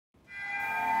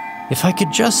If I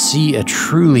could just see a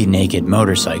truly naked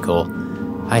motorcycle,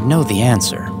 I'd know the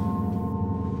answer.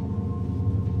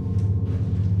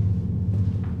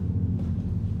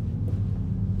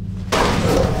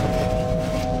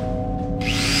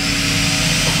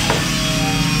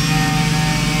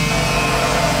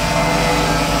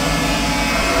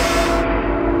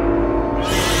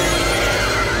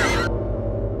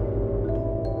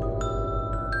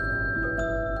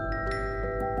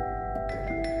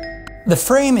 The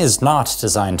frame is not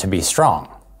designed to be strong.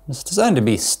 It's designed to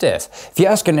be stiff. If you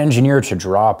ask an engineer to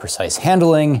draw precise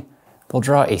handling, they'll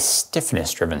draw a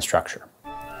stiffness-driven structure.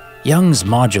 Young's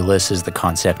modulus is the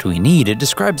concept we need. It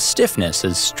describes stiffness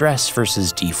as stress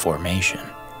versus deformation.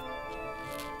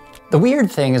 The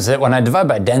weird thing is that when I divide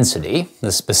by density,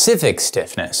 the specific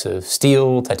stiffness of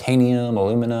steel, titanium,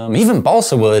 aluminum, even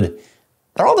balsa wood,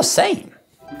 they're all the same.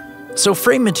 So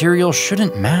frame material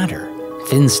shouldn't matter.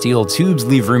 Thin steel tubes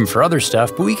leave room for other stuff,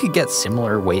 but we could get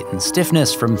similar weight and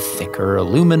stiffness from thicker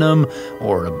aluminum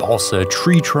or a balsa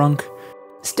tree trunk.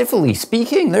 Stiffly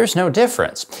speaking, there's no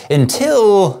difference.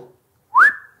 Until...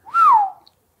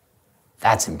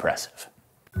 that's impressive.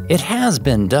 It has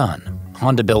been done.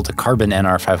 Honda built a carbon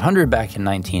NR500 back in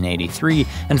 1983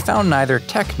 and found neither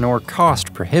tech nor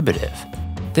cost prohibitive.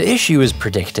 The issue is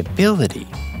predictability.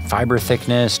 Fiber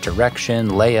thickness, direction,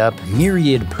 layup,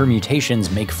 myriad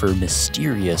permutations make for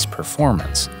mysterious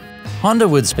performance. Honda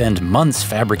would spend months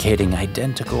fabricating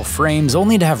identical frames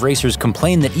only to have racers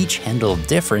complain that each handled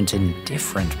different in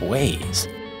different ways.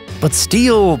 But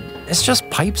steel is just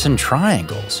pipes and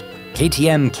triangles.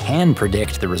 KTM can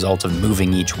predict the result of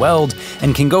moving each weld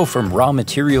and can go from raw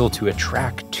material to a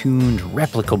track-tuned,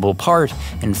 replicable part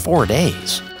in 4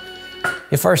 days.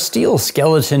 If our steel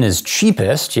skeleton is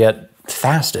cheapest, yet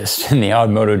fastest in the odd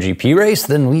MotoGP race,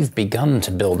 then we've begun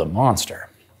to build a monster.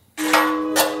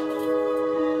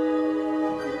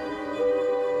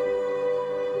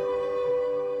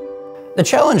 The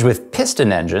challenge with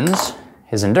piston engines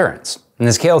is endurance. And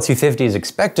this KL250 is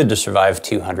expected to survive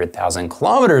 200,000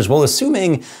 kilometers while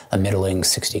assuming a middling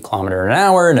 60 kilometer an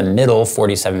hour and a middle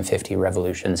 4750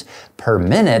 revolutions per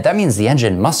minute. That means the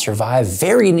engine must survive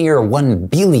very near 1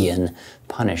 billion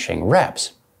punishing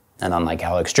reps. And unlike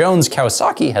Alex Jones,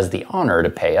 Kawasaki has the honor to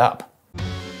pay up.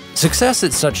 Success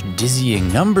at such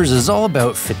dizzying numbers is all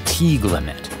about fatigue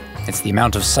limit. It's the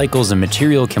amount of cycles a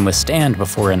material can withstand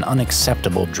before an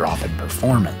unacceptable drop in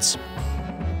performance.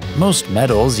 Most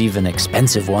metals, even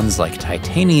expensive ones like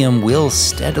titanium, will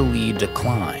steadily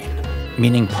decline,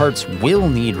 meaning parts will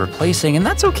need replacing, and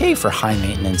that's okay for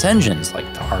high-maintenance engines like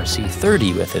the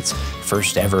RC30 with its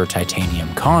first ever titanium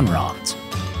conrods.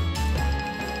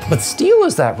 But steel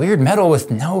is that weird metal with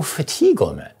no fatigue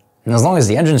limit. And as long as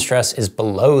the engine stress is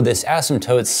below this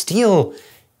asymptote, steel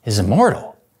is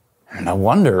immortal. No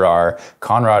wonder our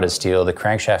conrod is steel, the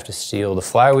crankshaft is steel, the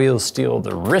flywheel is steel,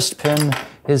 the wrist pin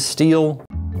is steel.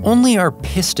 Only our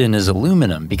piston is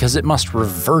aluminum because it must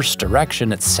reverse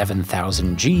direction at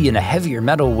 7,000 G and a heavier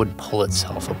metal would pull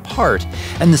itself apart.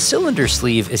 And the cylinder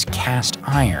sleeve is cast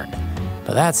iron,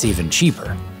 but that's even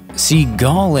cheaper. See,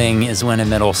 galling is when a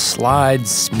metal slides,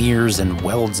 smears, and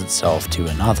welds itself to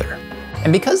another.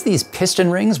 And because these piston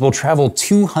rings will travel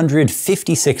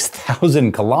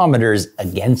 256,000 kilometers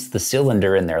against the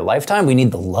cylinder in their lifetime, we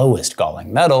need the lowest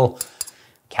galling metal,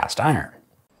 cast iron.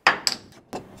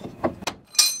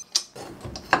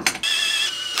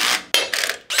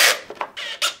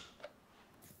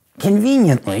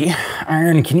 Conveniently,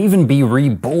 iron can even be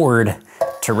rebored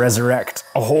to resurrect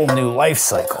a whole new life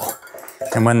cycle.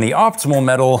 And when the optimal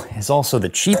metal is also the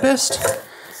cheapest,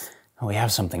 we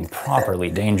have something properly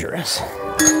dangerous.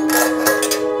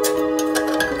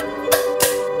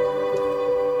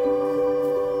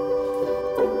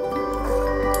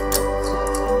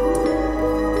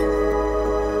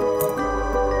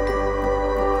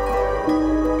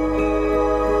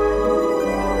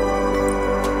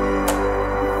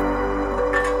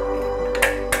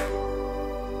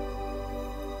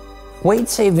 Weight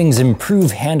savings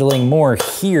improve handling more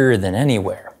here than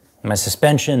anywhere. My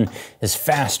suspension is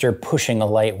faster pushing a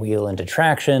light wheel into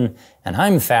traction, and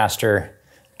I'm faster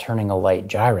turning a light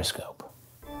gyroscope.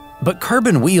 But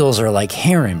carbon wheels are like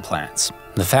hair implants.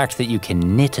 The fact that you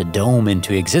can knit a dome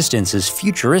into existence is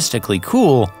futuristically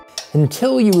cool,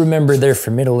 until you remember they're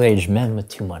for middle-aged men with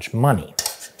too much money.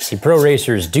 See, pro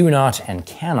racers do not and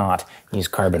cannot use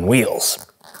carbon wheels.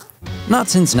 Not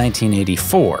since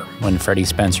 1984, when Freddie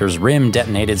Spencer's rim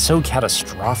detonated so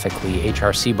catastrophically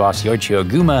HRC boss Yoichi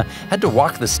Oguma had to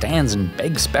walk the stands and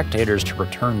beg spectators to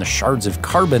return the shards of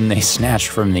carbon they snatched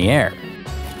from the air.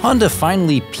 Honda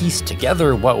finally pieced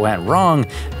together what went wrong.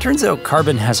 Turns out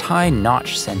carbon has high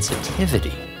notch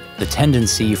sensitivity. the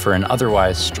tendency for an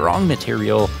otherwise strong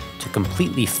material to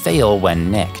completely fail when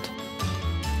nicked.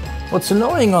 What's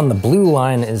annoying on the blue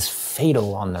line is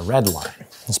fatal on the red line,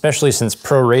 especially since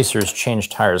pro racers change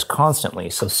tires constantly,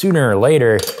 so sooner or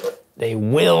later, they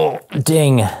will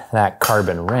ding that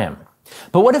carbon rim.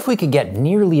 But what if we could get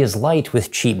nearly as light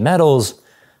with cheap metals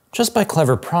just by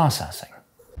clever processing?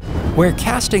 Where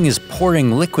casting is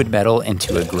pouring liquid metal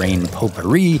into a grain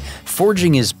potpourri,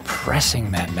 forging is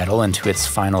pressing that metal into its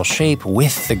final shape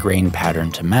with the grain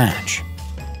pattern to match.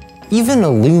 Even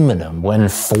aluminum, when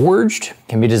forged,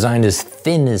 can be designed as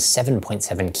thin as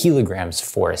 7.7 kilograms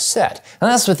for a set,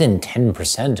 and that's within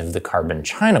 10% of the carbon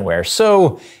Chinaware,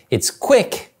 so it's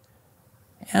quick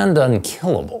and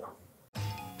unkillable.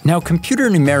 Now, computer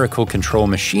numerical control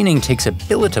machining takes a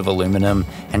billet of aluminum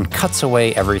and cuts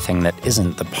away everything that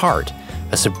isn't the part,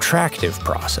 a subtractive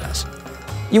process.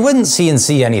 You wouldn't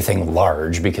CNC anything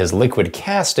large because liquid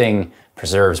casting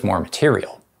preserves more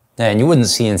material. And you wouldn't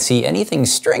CNC anything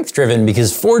strength-driven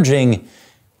because forging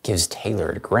gives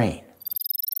tailored grain.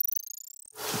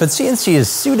 But CNC is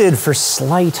suited for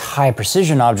slight,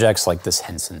 high-precision objects like this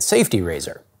Henson safety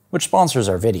razor, which sponsors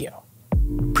our video.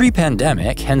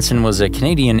 Pre-pandemic, Henson was a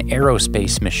Canadian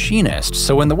aerospace machinist,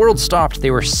 so when the world stopped,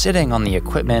 they were sitting on the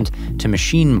equipment to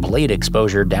machine blade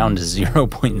exposure down to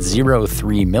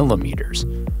 0.03 millimeters,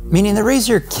 meaning the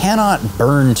razor cannot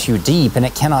burn too deep and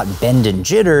it cannot bend and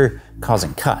jitter,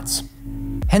 causing cuts.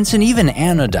 Henson even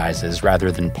anodizes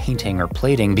rather than painting or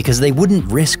plating because they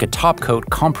wouldn't risk a top coat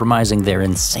compromising their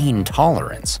insane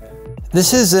tolerance.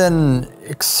 This is an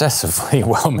excessively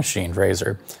well-machined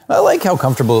razor. I like how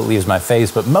comfortable it leaves my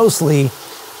face, but mostly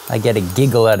I get a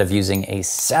giggle out of using a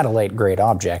satellite-grade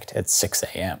object at 6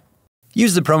 a.m.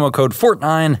 Use the promo code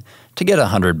FORT9 to get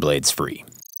 100 blades free.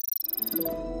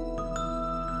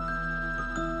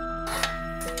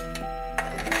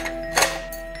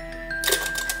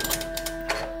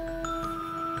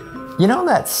 You know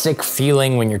that sick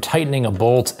feeling when you're tightening a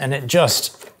bolt and it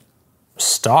just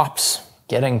stops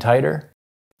getting tighter?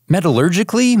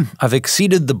 Metallurgically, I've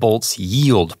exceeded the bolt's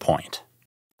yield point.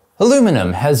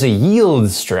 Aluminum has a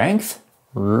yield strength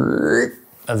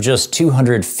of just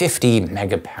 250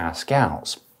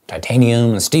 megapascals.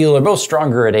 Titanium and steel are both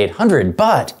stronger at 800,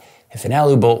 but if an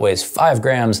alu bolt weighs 5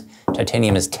 grams,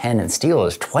 titanium is 10 and steel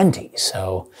is 20,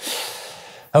 so...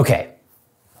 Okay.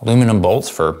 Aluminum bolts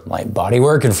for light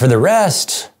bodywork, and for the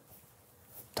rest,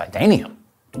 titanium.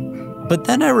 But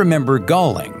then I remember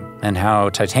galling, and how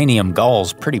titanium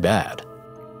galls pretty bad.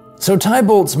 So tie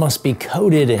bolts must be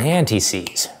coated in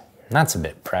anti-seize. That's a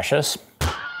bit precious.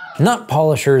 Nut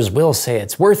polishers will say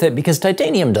it's worth it because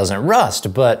titanium doesn't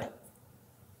rust, but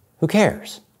who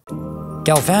cares?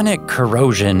 Galvanic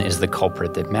corrosion is the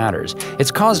culprit that matters.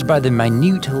 It's caused by the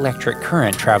minute electric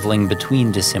current traveling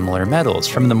between dissimilar metals,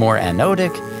 from the more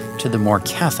anodic to the more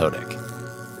cathodic.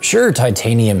 Sure,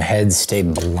 titanium heads stay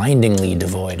blindingly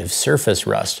devoid of surface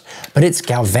rust, but it's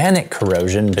galvanic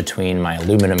corrosion between my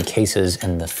aluminum cases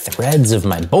and the threads of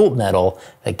my bolt metal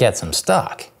that gets them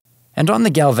stuck. And on the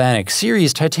galvanic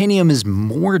series, titanium is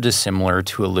more dissimilar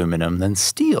to aluminum than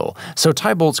steel, so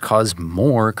tie bolts cause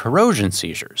more corrosion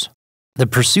seizures. The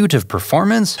pursuit of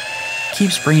performance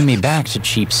keeps bringing me back to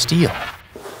cheap steel.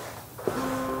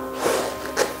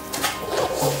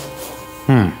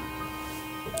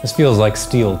 This feels like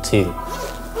steel too.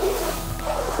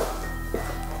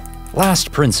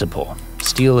 Last principle.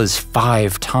 Steel is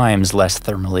 5 times less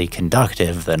thermally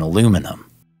conductive than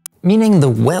aluminum. Meaning the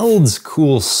welds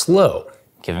cool slow,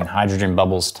 giving hydrogen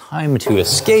bubbles time to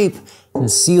escape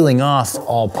and sealing off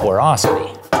all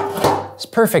porosity. It's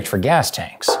perfect for gas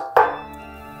tanks.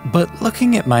 But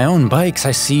looking at my own bikes,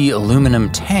 I see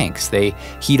aluminum tanks. They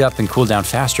heat up and cool down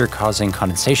faster, causing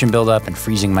condensation buildup and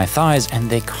freezing my thighs, and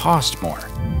they cost more.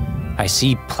 I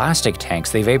see plastic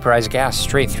tanks. They vaporize gas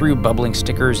straight through, bubbling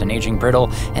stickers and aging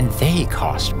brittle, and they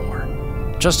cost more.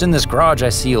 Just in this garage, I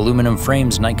see aluminum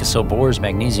frames, Nicosil bores,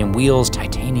 magnesium wheels,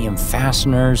 titanium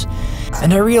fasteners,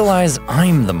 and I realize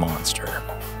I'm the monster.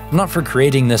 Not for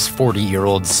creating this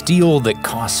 40-year-old steel that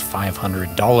costs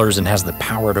 $500 and has the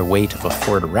power to weight of a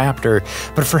Ford Raptor,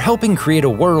 but for helping create a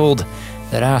world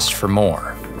that asked for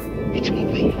more. It's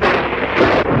moving.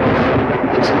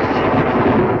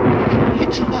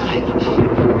 It's alive.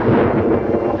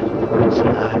 It's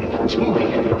alive. It's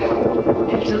moving.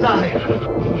 It's alive.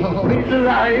 Oh, it's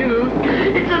alive.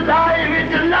 It's alive.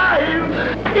 It's alive.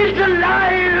 It's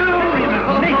alive.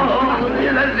 Oh,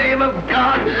 in the name of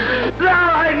God.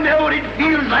 Now I know what it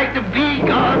feels like to be